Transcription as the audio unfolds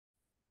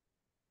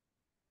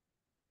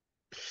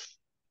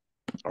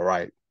All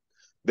right.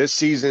 This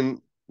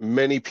season,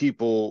 many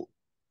people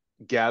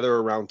gather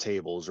around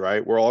tables,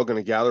 right? We're all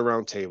going to gather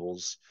around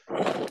tables,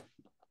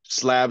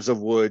 slabs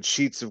of wood,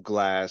 sheets of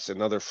glass, and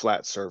other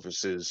flat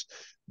surfaces.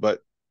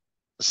 But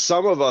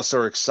some of us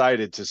are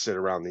excited to sit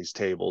around these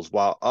tables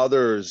while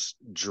others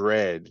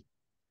dread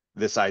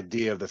this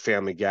idea of the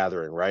family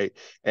gathering, right?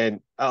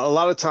 And a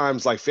lot of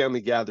times, like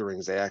family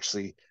gatherings, they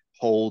actually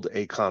hold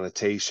a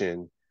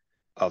connotation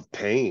of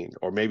pain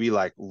or maybe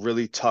like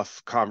really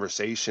tough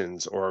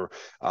conversations, or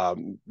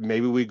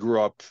maybe we grew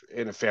up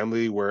in a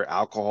family where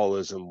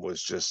alcoholism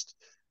was just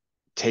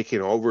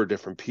taking over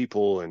different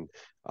people. And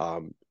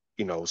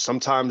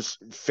sometimes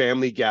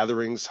family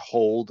gatherings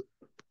hold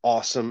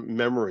awesome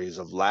memories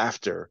of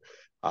laughter,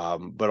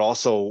 but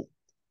also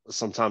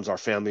sometimes our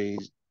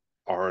families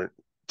aren't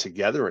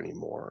together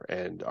anymore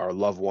and our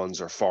loved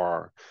ones are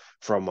far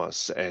from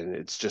us, and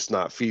it's just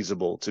not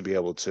feasible to be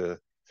able to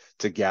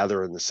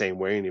gather in the same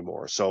way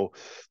anymore. So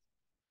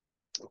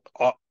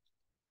uh,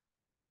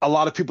 a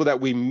lot of people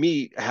that we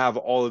meet have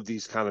all of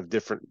these kind of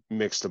different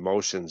mixed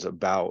emotions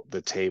about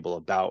the table,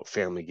 about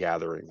family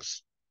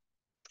gatherings.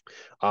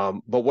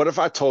 But what if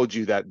I told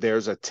you that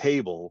there's a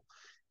table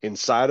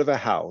inside of a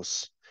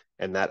house,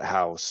 and that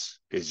house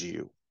is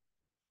you?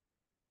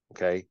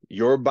 Okay.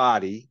 Your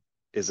body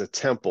is a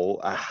temple,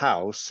 a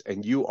house,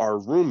 and you are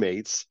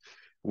roommates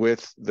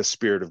with the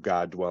Spirit of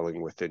God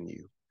dwelling within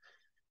you.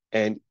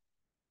 And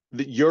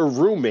your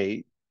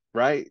roommate,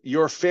 right?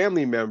 Your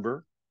family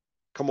member,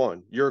 come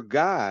on, your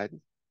God,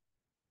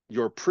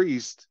 your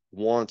priest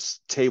wants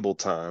table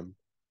time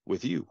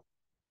with you.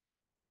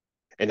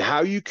 And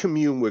how you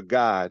commune with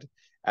God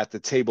at the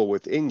table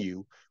within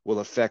you will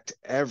affect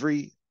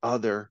every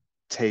other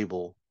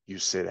table you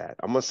sit at.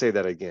 I'm going to say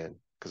that again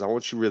because I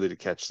want you really to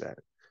catch that.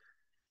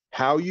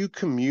 How you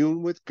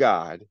commune with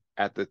God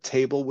at the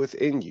table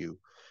within you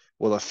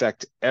will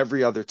affect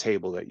every other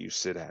table that you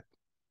sit at.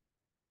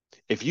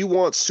 If you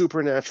want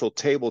supernatural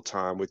table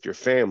time with your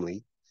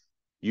family,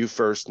 you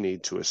first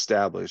need to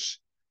establish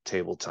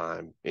table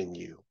time in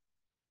you.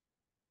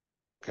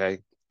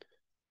 Okay?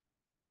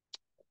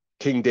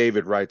 King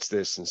David writes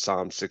this in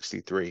Psalm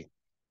 63.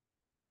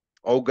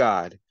 O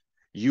God,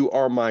 you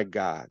are my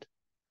God.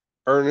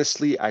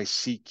 Earnestly I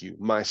seek you.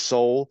 My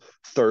soul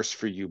thirsts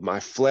for you. My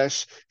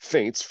flesh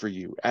faints for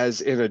you,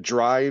 as in a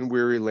dry and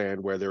weary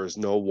land where there is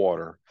no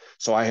water.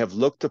 So I have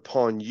looked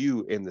upon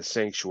you in the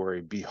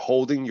sanctuary,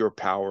 beholding your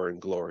power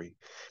and glory,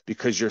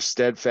 because your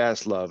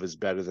steadfast love is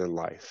better than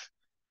life.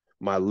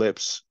 My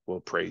lips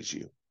will praise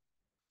you.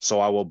 So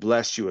I will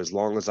bless you as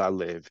long as I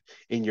live.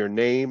 In your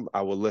name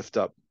I will lift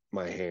up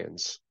my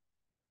hands.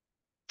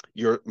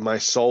 My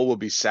soul will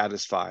be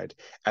satisfied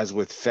as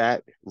with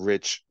fat,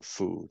 rich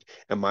food,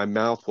 and my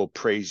mouth will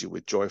praise you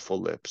with joyful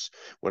lips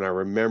when I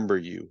remember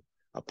you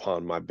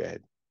upon my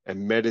bed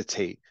and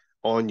meditate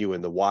on you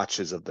in the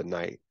watches of the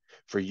night.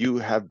 For you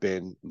have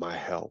been my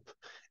help,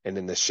 and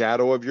in the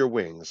shadow of your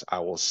wings I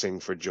will sing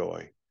for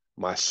joy.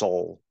 My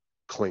soul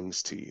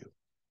clings to you.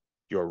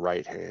 Your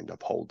right hand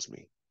upholds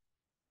me.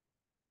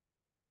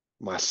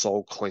 My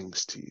soul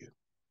clings to you.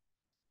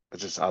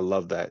 I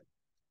love that.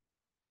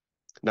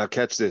 Now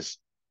catch this.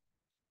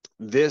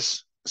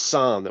 This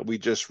psalm that we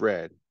just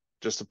read,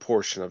 just a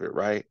portion of it,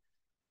 right?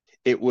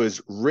 It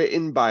was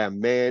written by a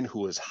man who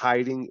was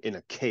hiding in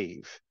a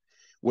cave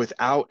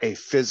without a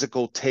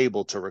physical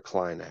table to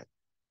recline at.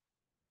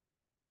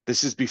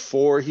 This is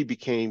before he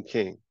became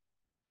king,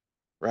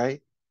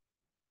 right?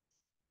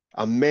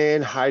 A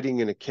man hiding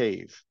in a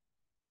cave.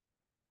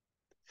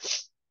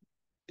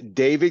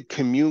 David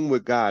communed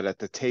with God at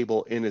the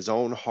table in his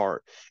own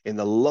heart in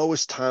the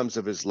lowest times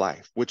of his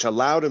life, which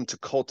allowed him to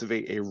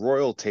cultivate a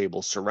royal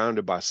table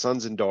surrounded by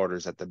sons and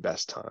daughters at the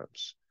best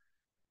times.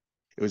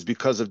 It was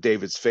because of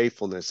David's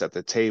faithfulness at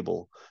the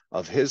table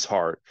of his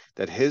heart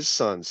that his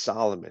son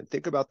Solomon,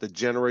 think about the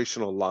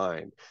generational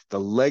line, the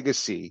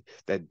legacy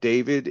that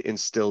David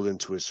instilled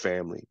into his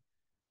family.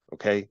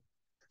 Okay.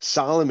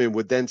 Solomon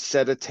would then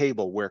set a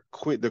table where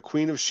the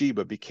Queen of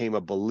Sheba became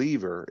a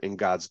believer in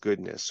God's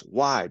goodness.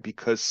 Why?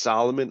 Because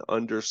Solomon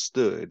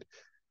understood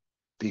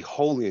the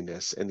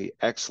holiness and the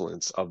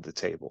excellence of the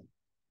table.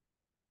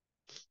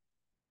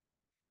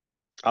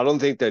 I don't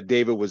think that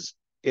David was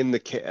in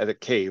the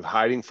cave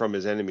hiding from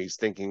his enemies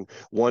thinking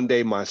one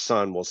day my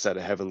son will set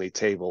a heavenly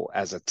table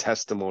as a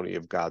testimony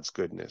of God's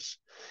goodness.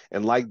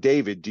 And like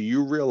David, do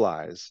you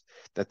realize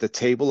that the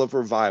table of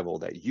revival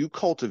that you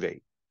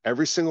cultivate,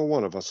 every single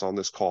one of us on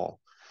this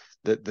call,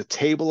 that the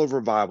table of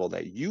revival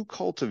that you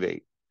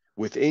cultivate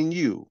within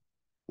you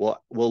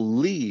will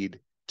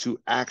lead to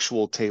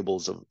actual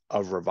tables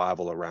of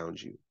revival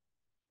around you?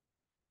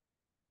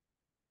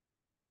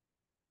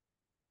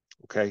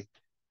 Okay.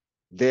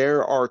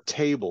 There are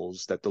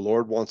tables that the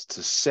Lord wants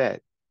to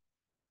set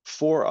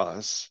for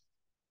us,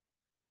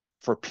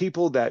 for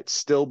people that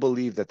still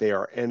believe that they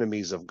are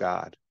enemies of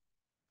God,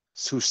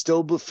 who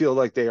still feel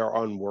like they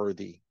are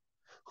unworthy,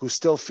 who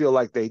still feel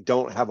like they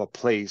don't have a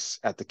place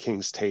at the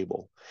king's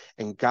table.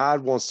 And God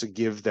wants to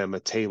give them a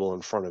table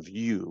in front of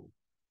you,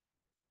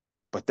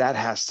 but that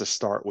has to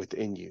start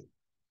within you.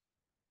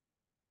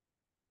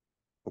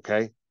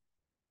 Okay.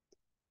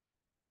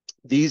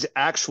 These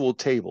actual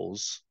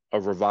tables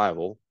of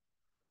revival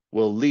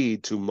will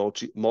lead to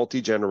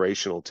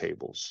multi-generational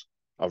tables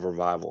of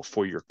revival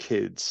for your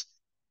kids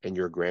and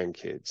your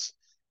grandkids.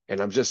 And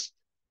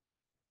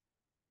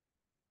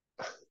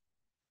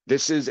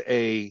this is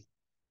a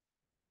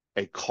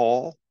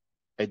call,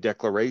 a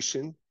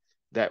declaration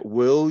that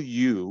will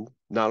you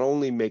not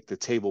only make the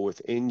table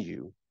within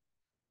you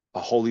a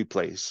holy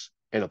place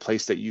and a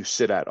place that you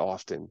sit at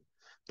often,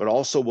 but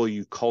also will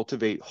you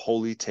cultivate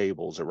holy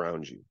tables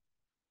around you?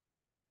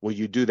 Will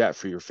you do that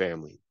for your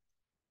family?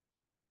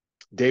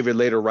 David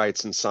later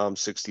writes in Psalm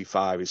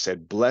 65, he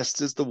said,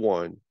 "Blessed is the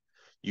one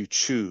you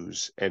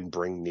choose and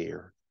bring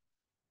near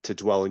to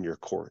dwell in your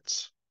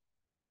courts.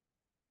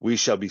 We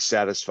shall be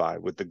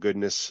satisfied with the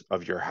goodness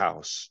of your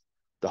house,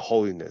 the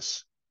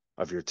holiness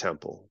of your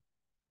temple."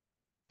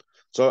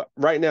 So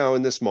right now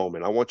in this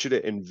moment, I want you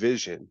to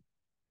envision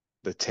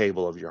the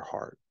table of your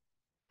heart,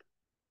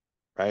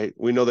 right?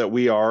 We know that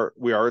we are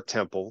a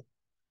temple,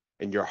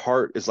 and your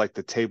heart is like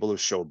the table of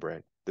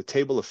showbread, the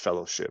table of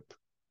fellowship,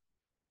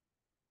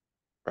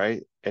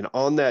 right? And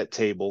on that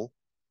table,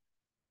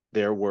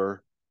 there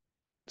were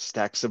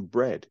stacks of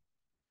bread,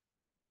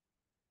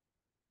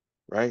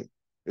 right?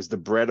 Is the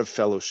bread of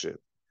fellowship.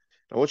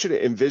 I want you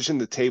to envision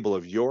the table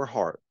of your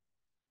heart.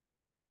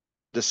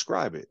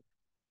 Describe it.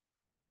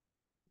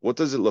 What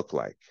does it look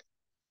like?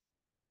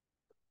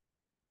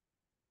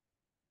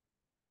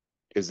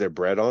 Is there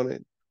bread on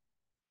it?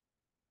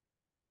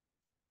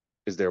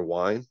 Is there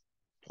wine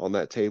on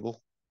that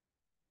table?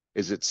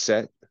 Is it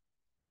set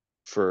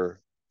for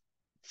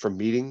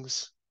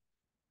meetings?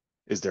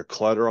 Is there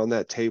clutter on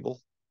that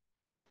table?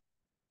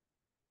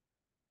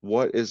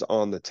 What is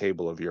on the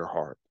table of your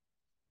heart?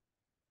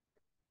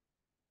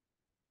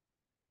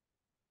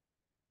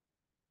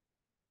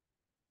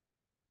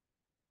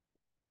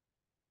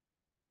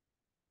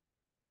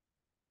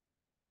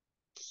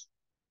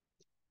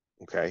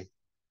 Okay.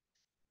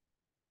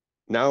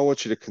 Now I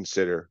want you to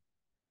consider,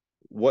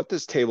 what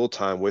does table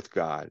time with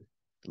God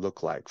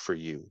look like for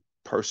you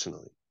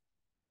personally?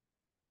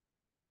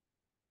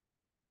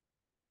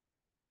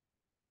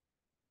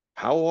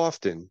 How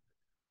often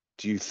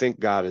do you think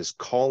God is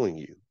calling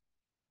you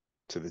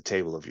to the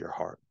table of your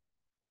heart?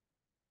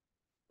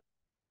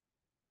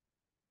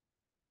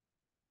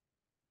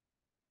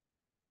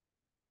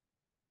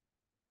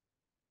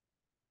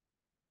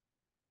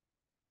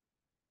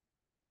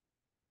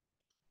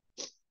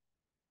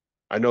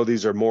 I know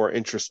these are more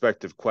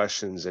introspective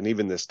questions, and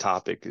even this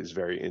topic is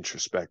very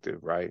introspective,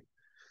 right?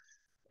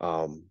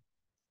 Um,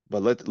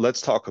 but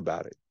let's talk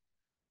about it.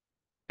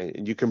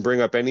 And you can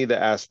bring up any of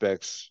the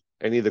aspects,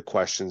 any of the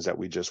questions that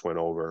we just went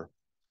over.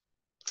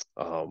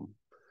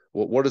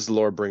 What is the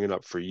Lord bringing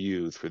up for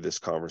you through this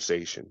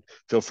conversation?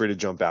 Feel free to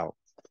jump out.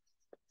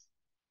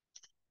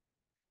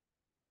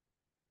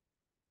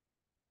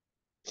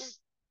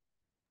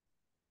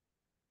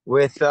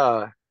 with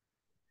uh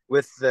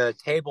with the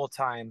table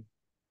time,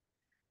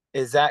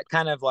 is that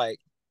kind of like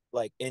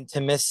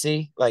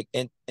intimacy, like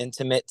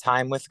intimate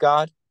time with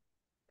God?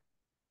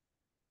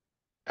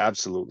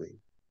 Absolutely.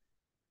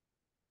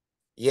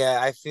 Yeah,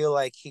 I feel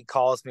like he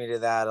calls me to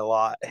that a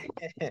lot.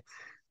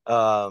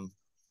 um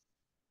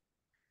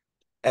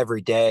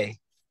every day,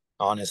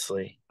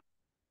 honestly.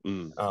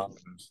 Mm, um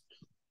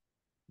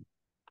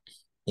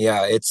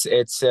yeah, it's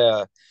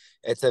a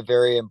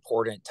very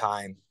important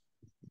time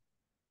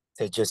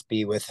to just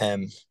be with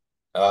him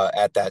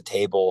at that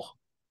table.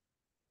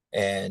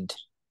 And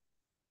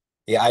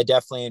yeah, I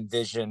definitely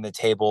envision the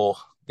table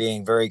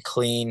being very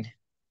clean,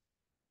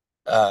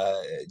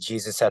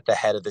 Jesus at the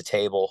head of the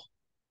table,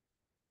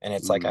 and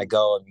it's like I mm.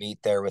 go and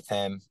meet there with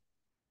him,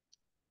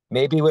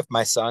 maybe with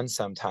my son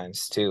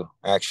sometimes too,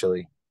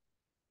 actually.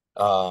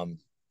 um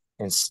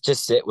and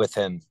just sit with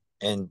him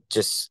and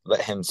just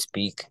let him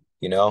speak,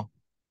 you know.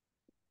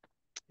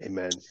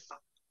 Amen.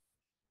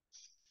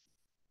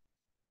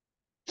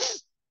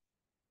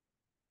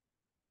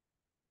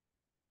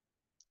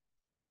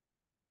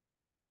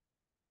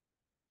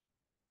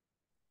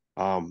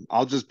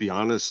 I'll just be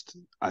honest.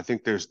 I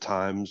think there's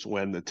times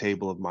when the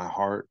table of my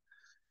heart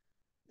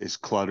is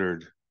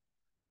cluttered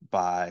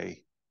by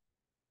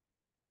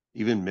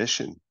even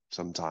mission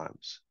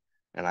sometimes.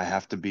 And I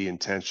have to be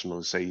intentional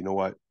to say, you know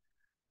what?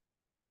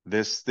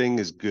 This thing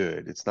is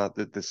good. It's not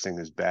that this thing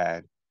is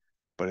bad,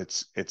 but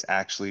it's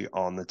actually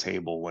on the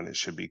table when it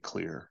should be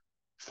clear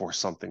for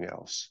something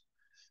else.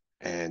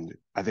 And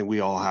I think we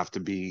all have to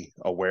be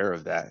aware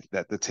of that,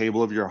 that the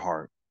table of your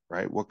heart,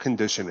 right? What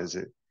condition is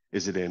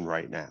it in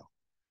right now?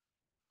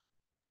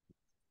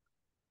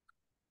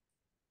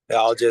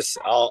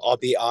 I'll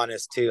be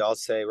honest too. I'll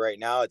say right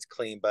now it's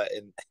clean, but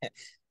in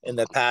in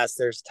the past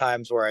there's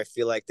times where I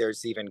feel like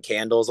there's even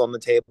candles on the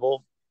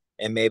table,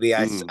 and maybe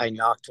Mm. I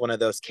knocked one of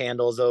those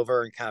candles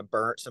over and kind of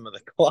burnt some of the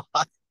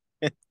cloth.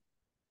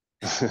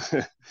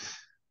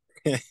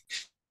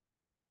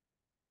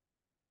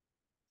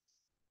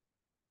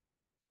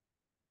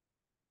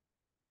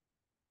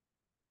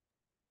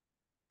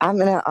 I'm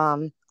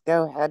gonna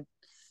go ahead.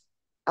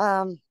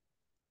 Um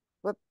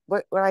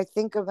what I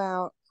think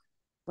about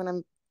when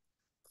I'm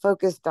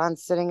focused on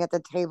sitting at the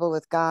table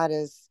with God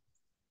is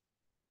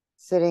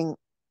sitting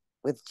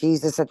with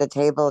Jesus at the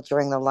table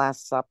during the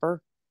Last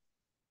Supper,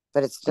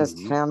 but it's just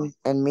Mm-hmm. him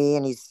and me,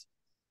 and he's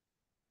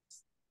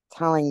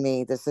telling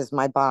me, this is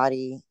my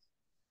body,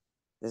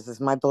 this is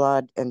my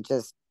blood, and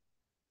just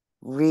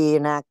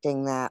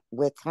reenacting that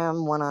with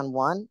him one on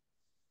one.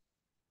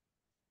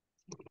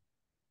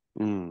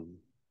 Mm.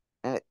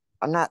 And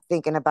I'm not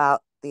thinking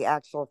about the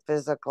actual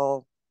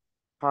physical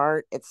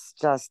part, it's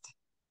just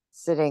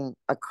sitting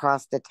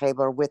across the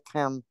table with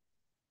him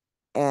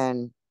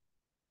and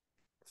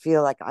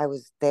feel like I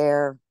was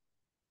there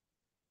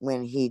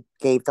when he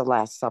gave the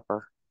Last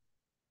Supper.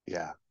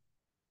 Yeah.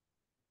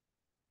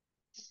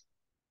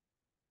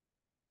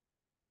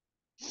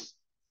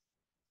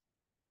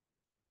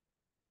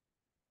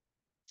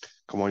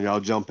 Come on, y'all,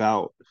 jump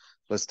out.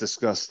 Let's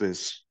discuss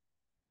this.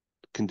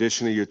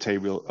 Condition of your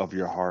table of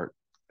your heart.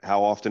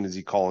 How often is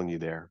he calling you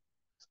there?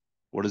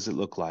 What does it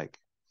look like?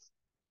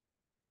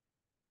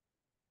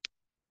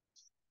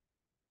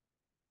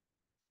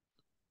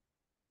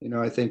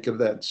 I think of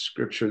that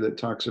scripture that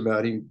talks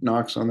about he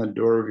knocks on the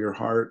door of your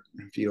heart.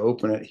 If you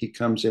open it, he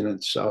comes in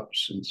and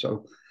sups. And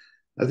so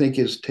I think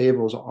his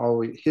table is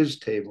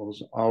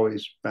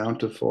always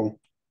bountiful,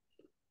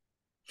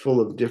 full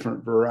of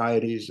different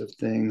varieties of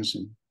things.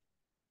 And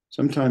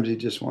sometimes he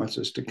just wants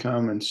us to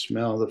come and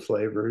smell the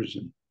flavors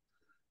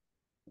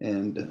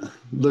and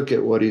look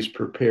at what he's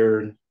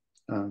prepared.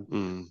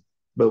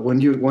 But when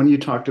you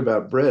talked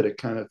about bread, I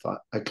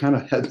kind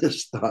of had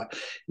this thought.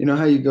 You know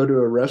how you go to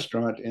a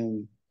restaurant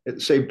and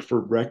say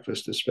for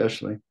breakfast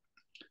especially,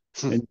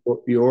 and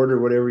you order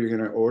whatever you're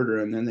going to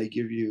order, and then they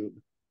give you,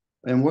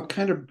 and what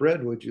kind of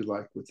bread would you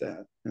like with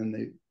that?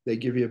 And they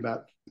give you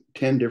about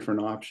 10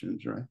 different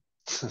options, right?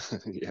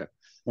 Yeah.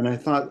 And I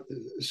thought,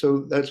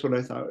 so that's what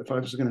I thought. If I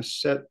was going to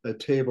set a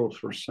table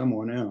for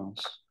someone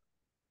else,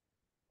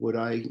 would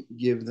I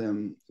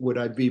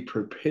be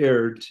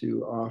prepared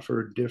to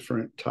offer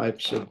different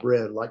types of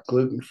bread, like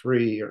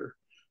gluten-free or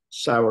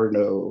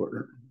sourdough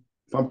or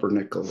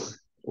pumpernickel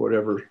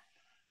or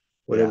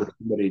whatever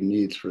somebody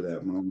needs for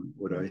that moment?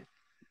 Would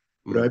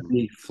I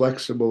be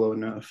flexible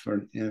enough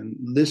and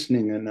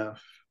listening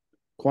enough,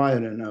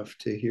 quiet enough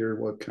to hear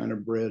what kind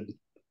of bread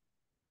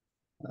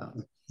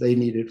they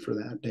needed for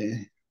that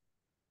day?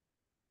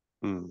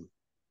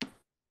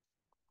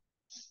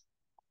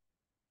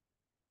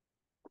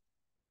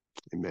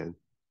 Amen.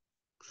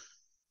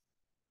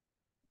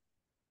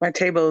 My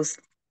table's,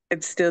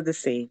 it's still the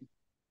same.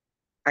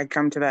 I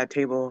come to that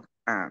table.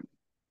 I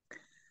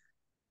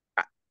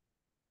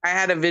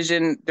had a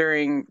vision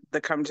during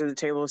the Come to the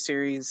Table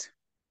series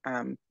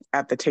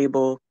at the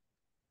table,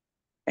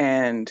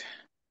 and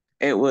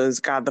it was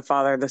God the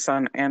Father, the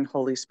Son, and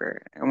Holy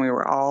Spirit. And we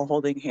were all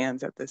holding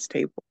hands at this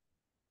table.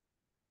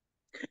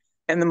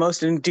 And the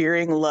most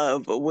endearing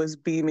love was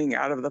beaming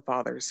out of the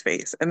Father's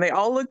face. And they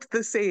all looked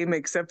the same,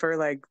 except for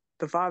like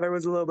the Father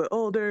was a little bit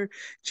older,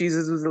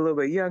 Jesus was a little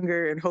bit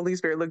younger, and Holy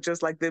Spirit looked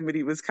just like them, but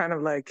he was kind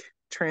of like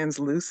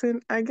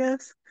translucent, I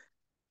guess.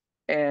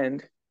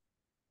 And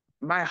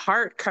my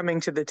heart coming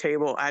to the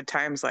table at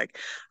times, like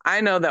I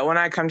know that when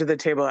I come to the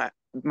table,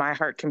 my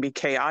heart can be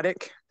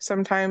chaotic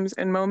sometimes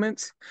in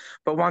moments,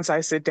 but once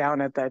I sit down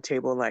at that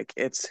table, like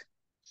it's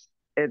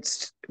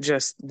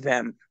just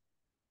them.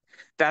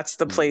 That's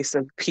the place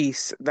of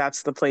peace.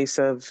 That's the place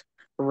of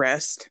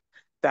rest.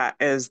 That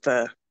is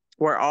the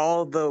where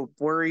all the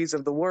worries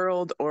of the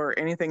world or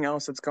anything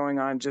else that's going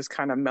on just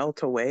kind of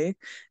melt away,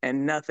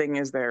 and nothing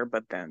is there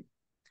but them.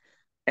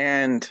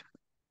 And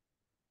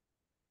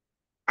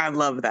I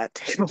love that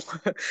table.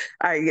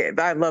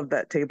 I love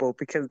that table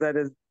because that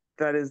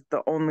is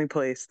the only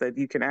place that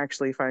you can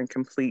actually find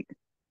complete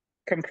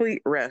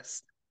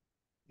rest.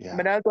 Yeah.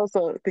 But I was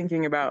also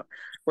thinking about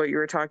what you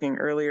were talking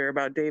earlier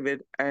about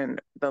David and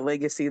the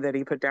legacy that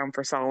he put down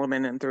for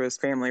Solomon and through his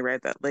family,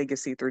 right? That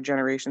legacy through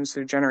generations.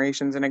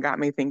 And it got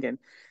me thinking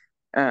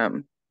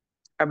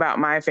about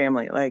my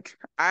family. Like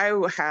I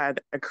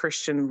had a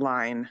Christian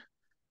line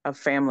of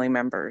family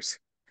members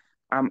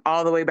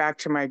all the way back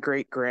to my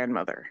great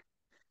grandmother.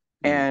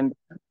 And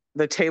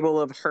the table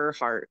of her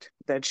heart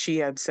that she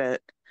had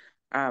set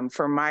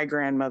for my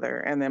grandmother,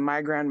 and then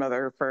my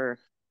grandmother for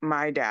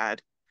my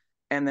dad,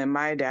 and then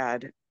my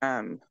dad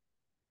and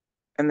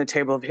the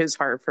table of his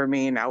heart for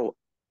me. Now,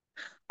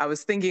 I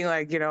was thinking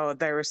like,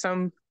 there were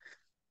some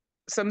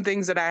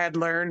things that I had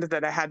learned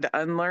that I had to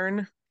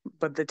unlearn,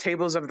 but the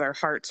tables of their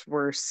hearts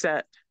were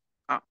set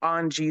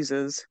on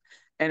Jesus.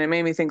 And it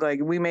made me think like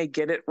we may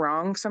get it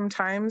wrong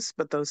sometimes,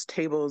 but those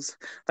tables,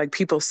 like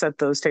people set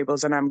those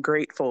tables, and I'm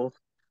grateful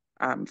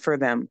for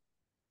them.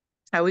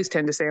 I always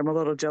tend to say I'm a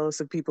little jealous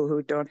of people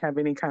who don't have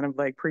any kind of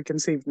like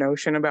preconceived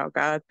notion about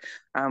God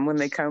when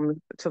they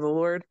come to the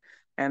Lord,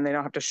 and they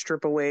don't have to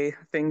strip away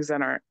things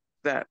that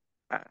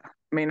uh,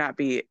 may not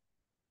be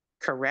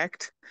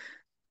correct.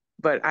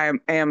 But I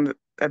am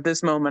at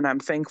this moment I'm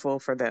thankful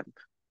for them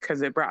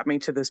because it brought me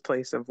to this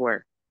place of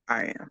where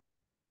I am.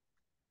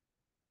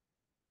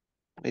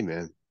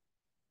 Amen.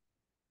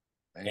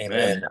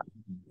 Amen.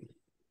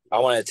 I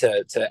wanted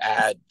to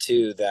add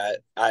too that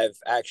I've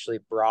actually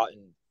brought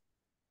in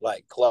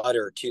like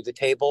clutter to the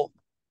table,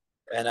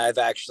 and I've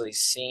actually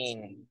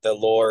seen the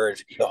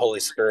Lord, the Holy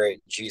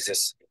Spirit,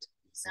 Jesus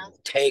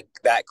take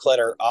that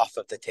clutter off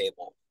of the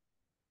table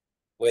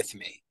with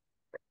me.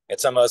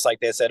 It's almost like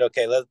they said,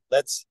 "Okay,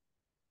 let's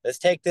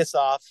take this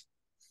off.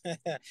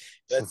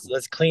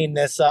 let's clean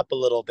this up a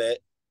little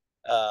bit."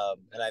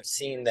 And I've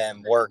seen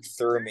them work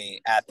through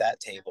me at that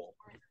table.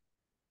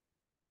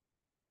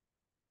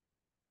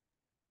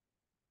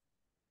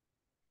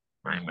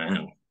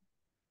 Amen.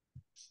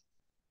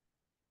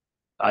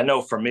 I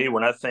know for me,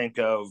 when I think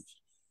of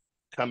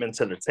coming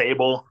to the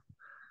table,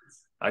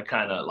 I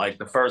kind of like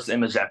the first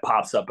image that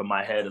pops up in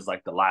my head is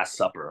like the Last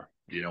Supper,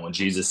 when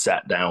Jesus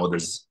sat down with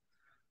his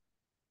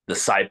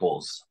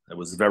disciples. It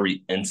was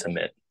very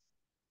intimate.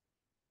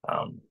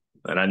 And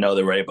I know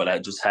they were able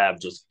to just have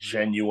just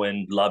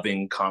genuine,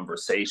 loving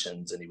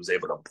conversations, and he was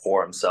able to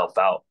pour himself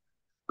out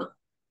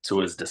to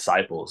his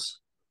disciples,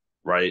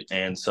 right?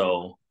 And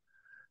so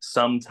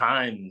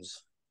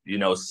sometimes,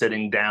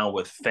 sitting down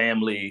with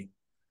family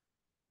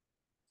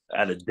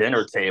at a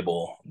dinner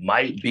table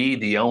might be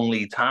the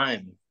only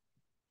time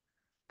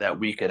that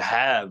we could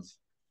have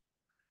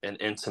an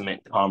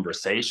intimate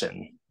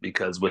conversation,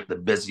 because with the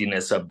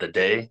busyness of the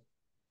day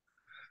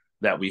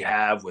that we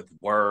have with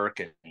work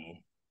and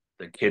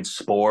the kids'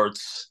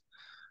 sports,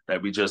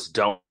 that we just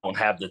don't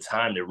have the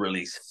time to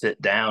really sit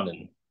down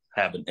and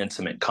have an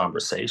intimate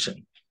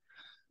conversation.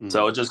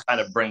 So it just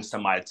kind of brings to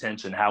my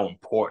attention how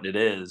important it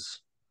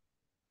is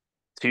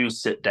to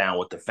sit down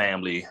with the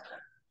family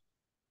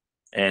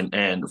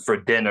and for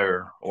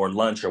dinner or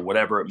lunch or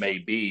whatever it may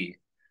be,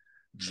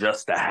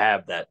 just to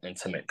have that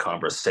intimate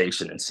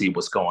conversation and see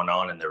what's going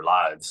on in their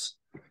lives.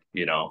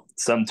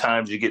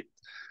 Sometimes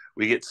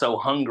we get so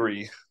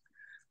hungry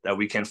that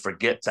we can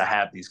forget to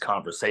have these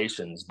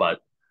conversations,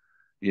 but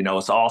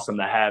it's awesome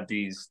to have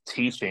these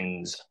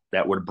teachings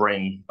that would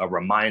bring a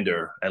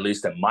reminder, at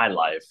least in my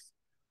life,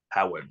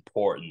 how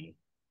important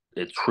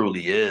it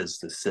truly is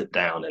to sit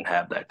down and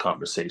have that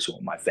conversation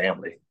with my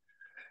family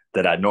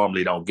that I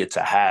normally don't get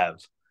to have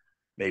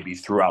maybe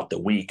throughout the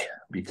week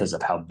because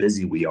of how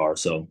busy we are.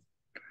 So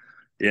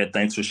yeah,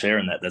 thanks for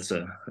sharing that. That's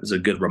a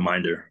good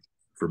reminder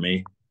for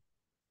me.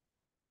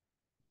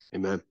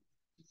 Amen.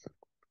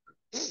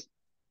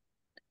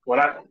 When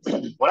I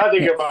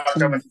think about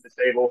coming to the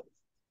table,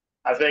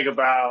 I think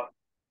about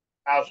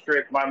how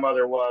strict my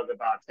mother was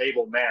about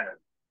table manners.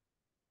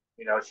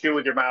 Chew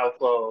with your mouth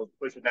closed,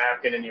 push a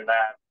napkin in your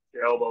lap,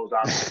 your elbows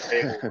on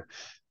the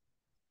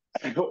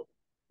table.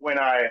 when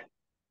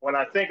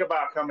I think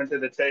about coming to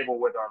the table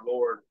with our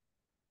Lord,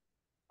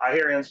 I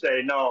hear him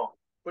say, "No,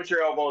 put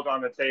your elbows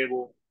on the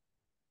table,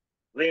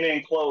 lean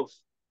in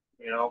close,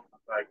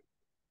 like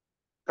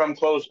come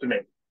close to me,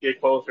 get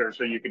closer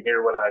so you can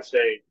hear what I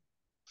say."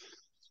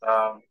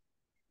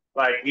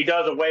 Like he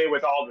does away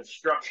with all the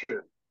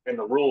structure and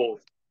the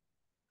rules,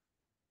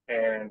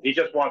 and he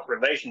just wants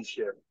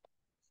relationship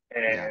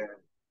and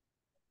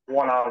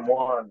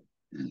one-on-one.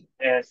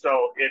 And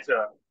so it's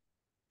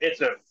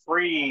a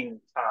freeing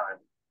time.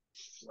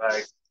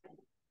 Like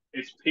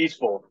it's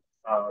peaceful,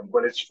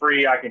 but it's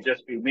free. I can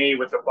just be me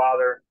with the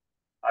Father.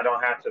 I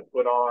don't have to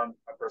put on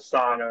a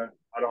persona.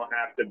 I don't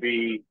have to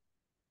be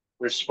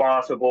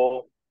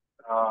responsible.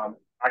 I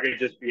can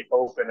just be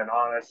open and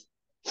honest.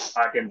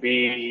 I can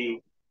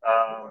be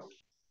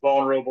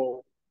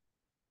vulnerable.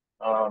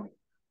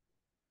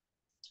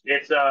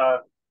 It's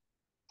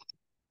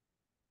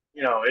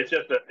it's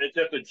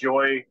just a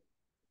joy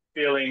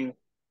feeling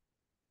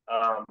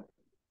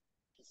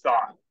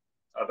thought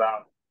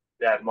about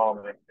that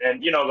moment.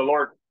 And the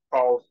Lord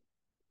calls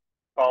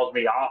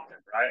me often,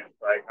 right?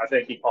 Like I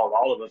think he calls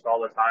all of us all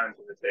the time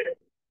to the table.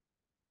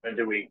 And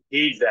do we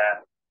heed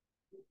that?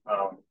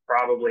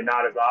 Probably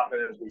not as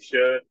often as we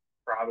should.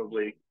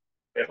 Probably,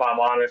 if I'm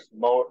honest,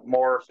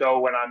 more so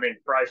when I'm in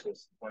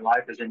crisis, when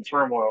life is in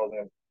turmoil.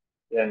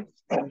 Then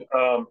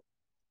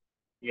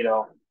you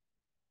know,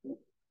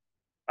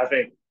 I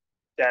think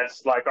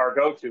that's like our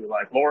go-to.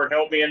 Like, Lord,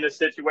 help me in this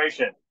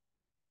situation,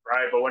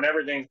 right? But when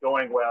everything's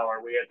going well,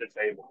 are we at the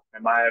table?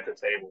 Am I at the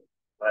table?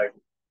 Like,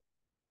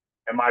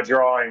 am I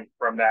drawing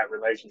from that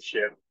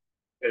relationship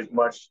as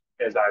much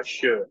as I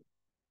should?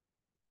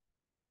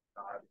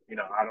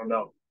 I don't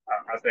know.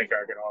 I think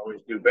I can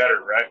always do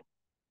better, right?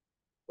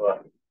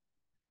 But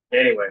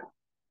anyway,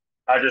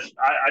 I just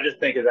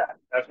think of that.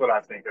 That's what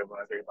I think of when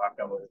I think about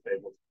coming to the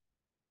table.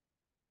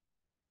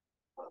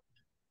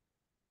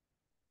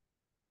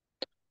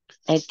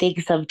 I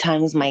think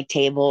sometimes my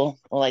table,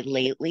 like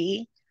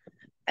lately,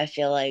 I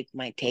feel like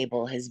my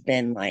table has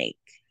been like,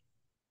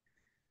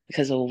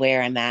 because of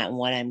where I'm at and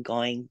what I'm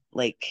going,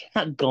 like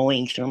not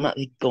going through, I'm not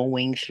like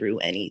going through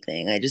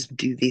anything. I just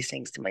do these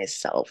things to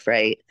myself,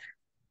 right?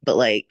 But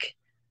like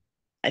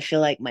I feel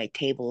like my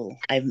table,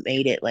 I've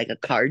made it like a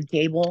card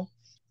table,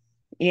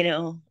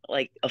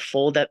 like a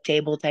fold up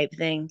table type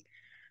thing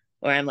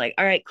where I'm like,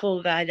 all right,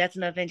 cool, God, that's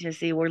enough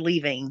intimacy. We're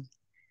leaving,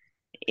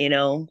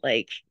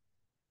 like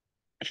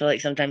I feel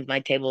like sometimes my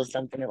table is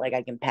something that like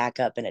I can pack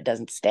up and it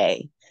doesn't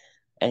stay.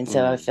 And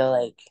so I Mm, feel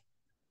like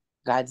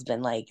God's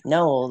been like,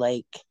 no,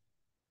 like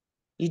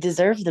you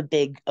deserve the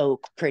big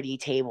oak pretty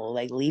table.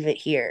 Like leave it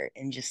here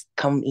and just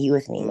come eat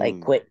with me.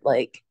 mm,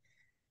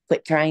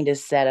 Quit trying to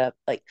set up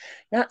like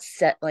not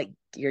set like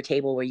your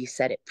table where you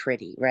set it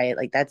pretty, right?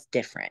 Like that's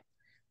different.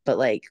 But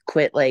like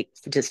quit like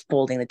just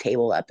folding the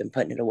table up and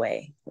putting it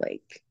away.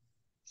 Like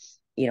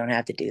you don't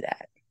have to do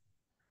that.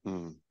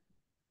 mm.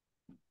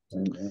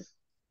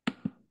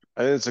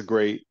 I think it's a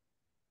great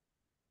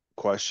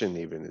question.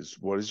 Even is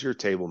what is your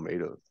table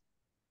made of?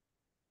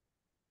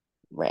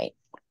 Right.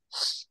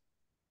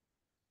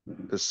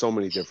 There's so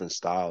many different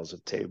styles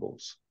of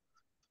tables.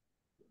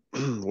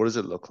 What does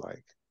it look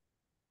like?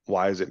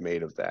 Why is it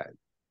made of that?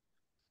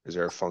 Is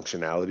there a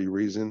functionality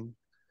reason?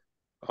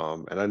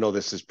 And I know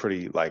this is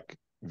pretty like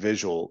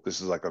visual.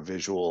 This is like a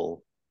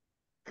visual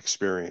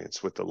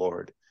experience with the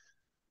Lord.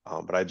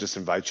 But I just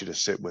invite you to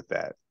sit with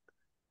that.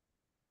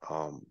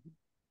 Um,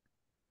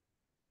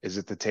 is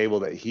it the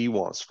table that He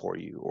wants for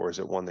you, or is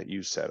it one that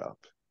you set up?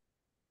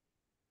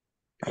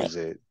 Right. Is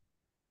it,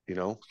 you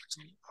know,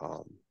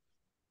 um,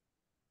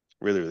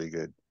 really, really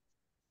good.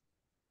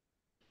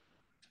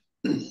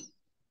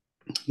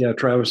 Yeah,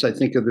 Travis, I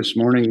think of this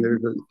morning,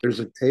 there's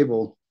a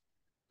table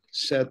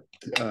set.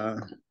 I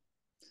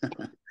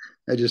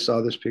just saw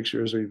this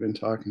picture as we've been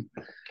talking.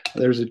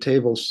 There's a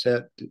table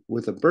set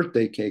with a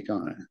birthday cake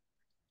on it.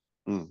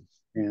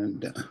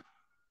 Mm.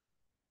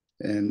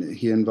 And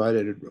he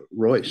invited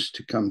Royce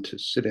to come to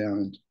sit down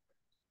and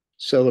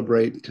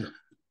celebrate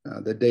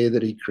the day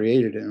that he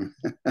created him.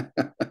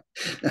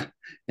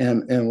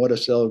 and what a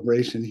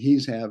celebration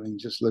he's having,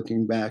 just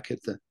looking back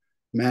at the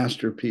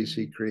masterpiece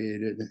he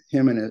created,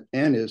 him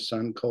and his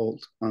son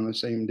Colt on the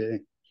same day.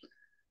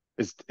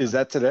 Is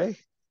that today?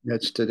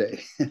 That's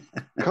today.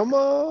 Come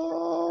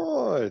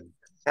on.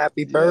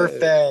 Happy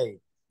birthday.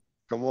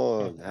 Come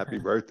on. Happy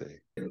birthday.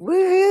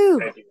 Woohoo!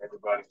 Thank you,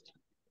 everybody.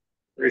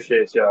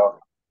 Appreciate y'all.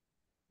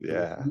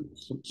 Yeah.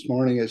 This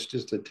morning it's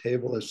just a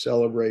table of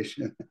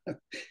celebration.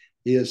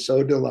 He is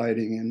so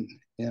delighting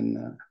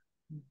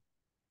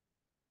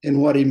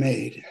in what he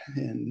made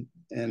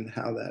and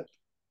how that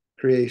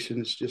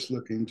creation is just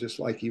looking just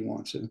like he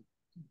wants it.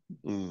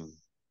 Mm.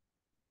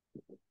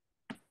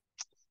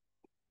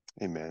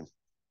 Amen.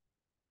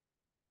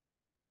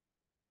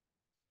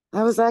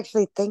 I was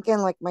actually thinking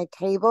like my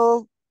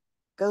table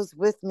goes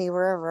with me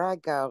wherever I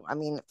go. I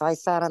mean, if I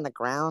sat on the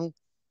ground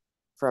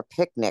for a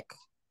picnic,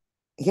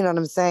 you know what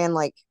I'm saying?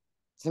 Like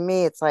to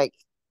me, it's like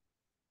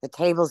the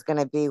table's going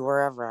to be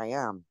wherever I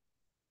am.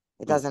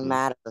 It doesn't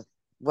matter if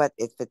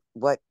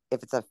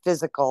it's a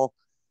physical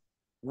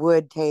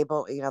wood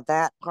table, you know,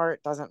 that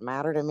part doesn't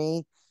matter to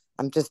me.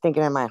 I'm just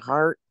thinking in my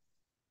heart,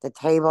 the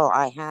table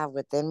I have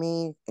within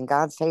me and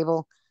God's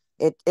table,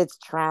 it's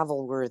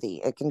travel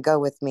worthy. It can go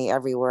with me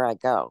everywhere I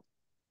go.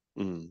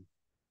 Mm.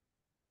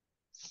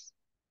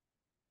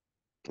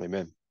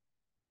 Amen.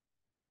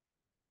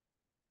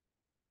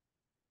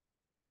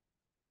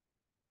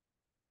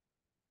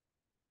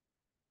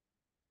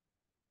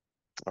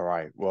 All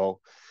right.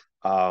 Well,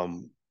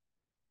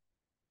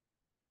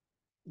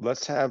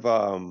 let's have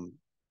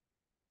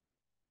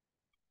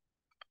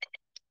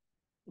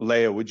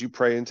Leah, would you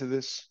pray into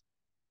this?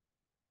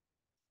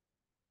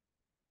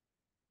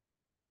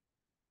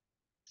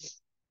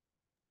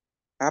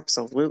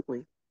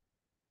 Absolutely.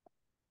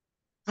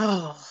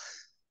 Oh,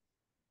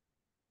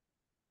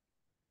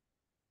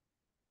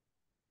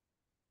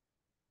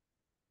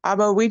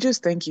 Abba, we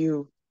just thank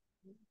you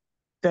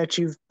that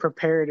you've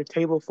prepared a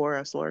table for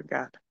us, Lord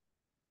God,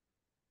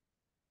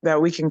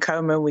 that we can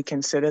come and we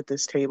can sit at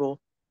this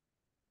table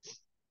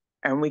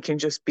and we can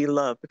just be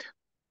loved.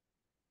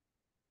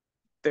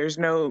 There's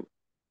no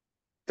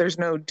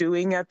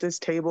doing at this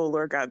table,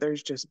 Lord God.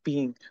 There's just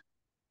being.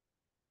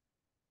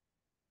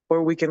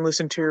 Or we can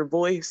listen to your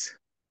voice.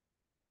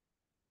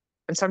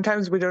 And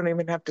sometimes we don't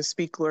even have to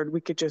speak, Lord.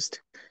 We could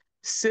just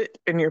sit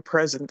in your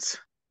presence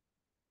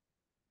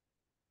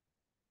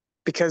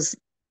because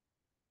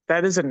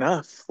that is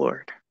enough,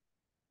 Lord.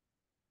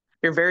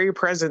 Your very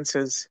presence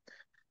is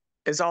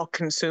all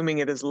consuming.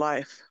 It is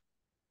life.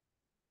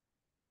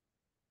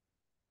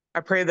 I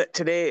pray that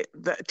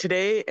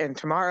today and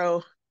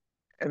tomorrow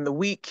and the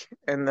week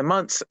and the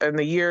months and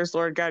the years,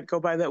 Lord God, go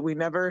by that we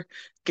never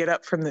get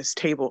up from this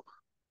table.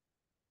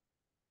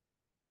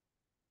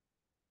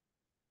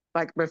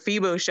 Like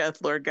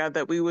Mephibosheth, Lord God,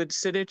 that we would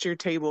sit at your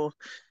table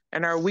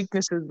and our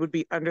weaknesses would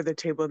be under the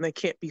table and they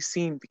can't be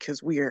seen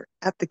because we are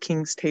at the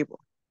king's table.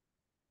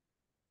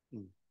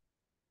 Mm.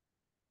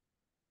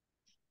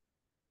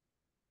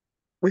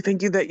 We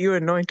thank you that you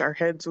anoint our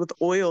heads with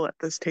oil at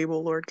this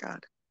table, Lord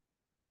God.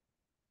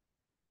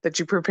 That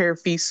you prepare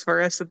feasts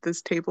for us at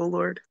this table,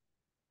 Lord.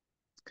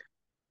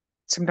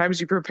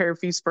 Sometimes you prepare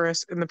feasts for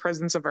us in the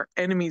presence of our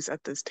enemies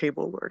at this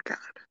table, Lord God.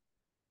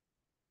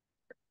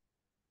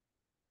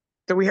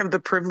 That we have the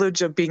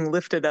privilege of being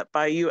lifted up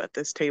by you at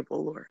this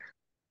table, Lord.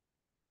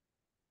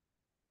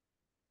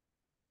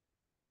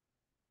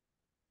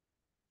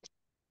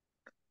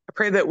 I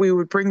pray that we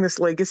would bring this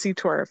legacy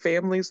to our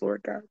families,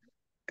 Lord God.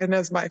 And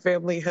as my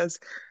family has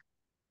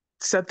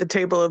set the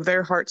table of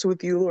their hearts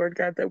with you, Lord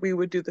God, that we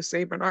would do the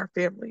same in our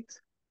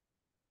families.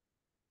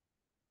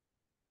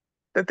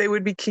 That they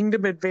would be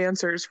kingdom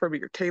advancers from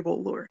your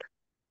table, Lord.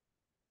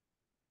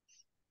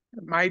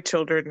 My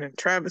children and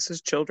Travis's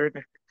children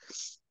and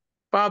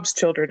Bob's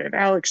children and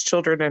Alex's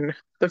children and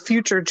the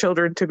future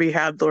children to be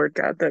had, Lord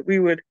God, that we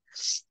would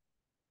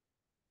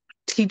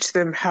teach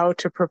them how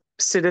to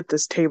sit at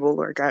this table,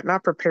 Lord God,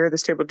 not prepare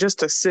this table, just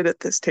to sit at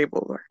this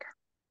table, Lord God.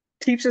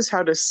 Teach us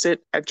how to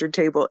sit at your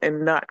table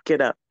and not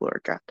get up,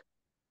 Lord God.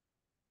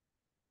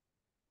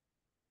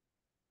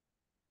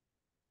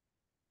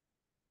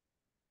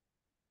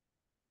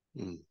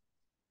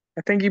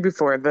 I thank you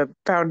before the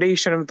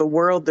foundation of the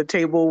world, the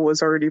table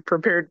was already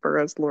prepared for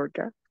us, Lord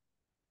God.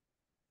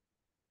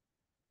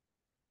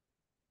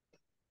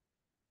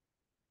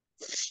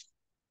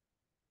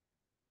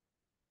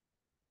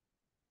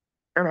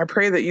 And I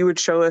pray that you would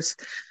show us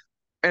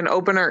and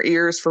open our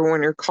ears for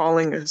when you're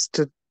calling us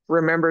to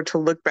remember to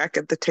look back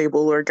at the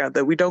table, Lord God,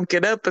 that we don't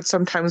get up, but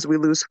sometimes we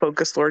lose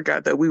focus, Lord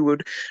God, that we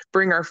would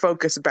bring our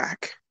focus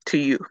back to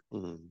you.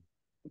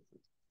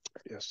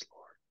 Yes,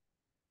 Lord.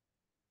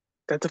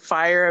 That the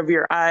fire of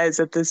your eyes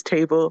at this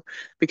table,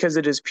 because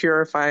it is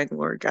purifying,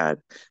 Lord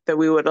God, that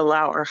we would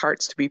allow our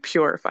hearts to be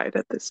purified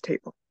at this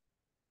table.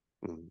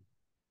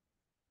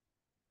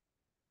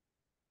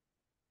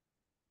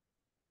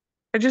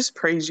 I just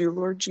praise you,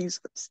 Lord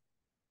Jesus.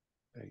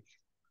 Thank you.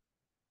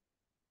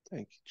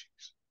 Thank you,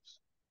 Jesus.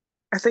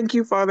 I thank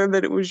you, Father,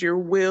 that it was your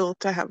will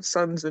to have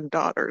sons and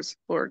daughters,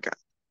 Lord God.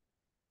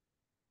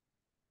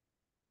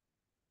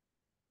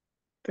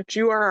 That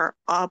you are our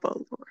Abba,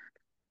 Lord.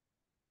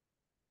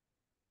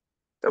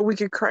 That we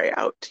could cry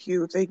out to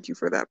you. Thank you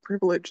for that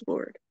privilege,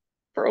 Lord,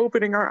 for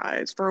opening our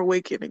eyes, for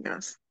awakening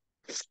us.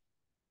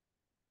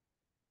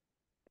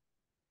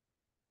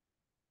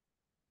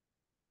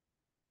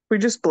 We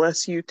just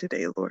bless you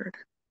today, Lord.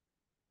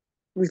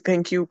 We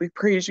thank you, we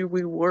praise you,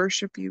 we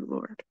worship you,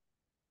 Lord.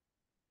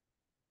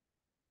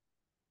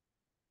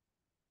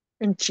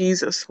 In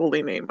Jesus'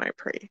 holy name I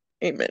pray.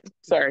 Amen.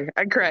 Sorry,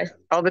 I cry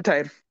all the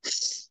time.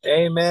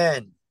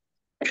 Amen.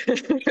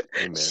 Amen.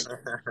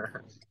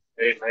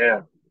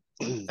 Amen.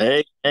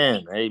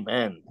 Amen.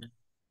 Amen.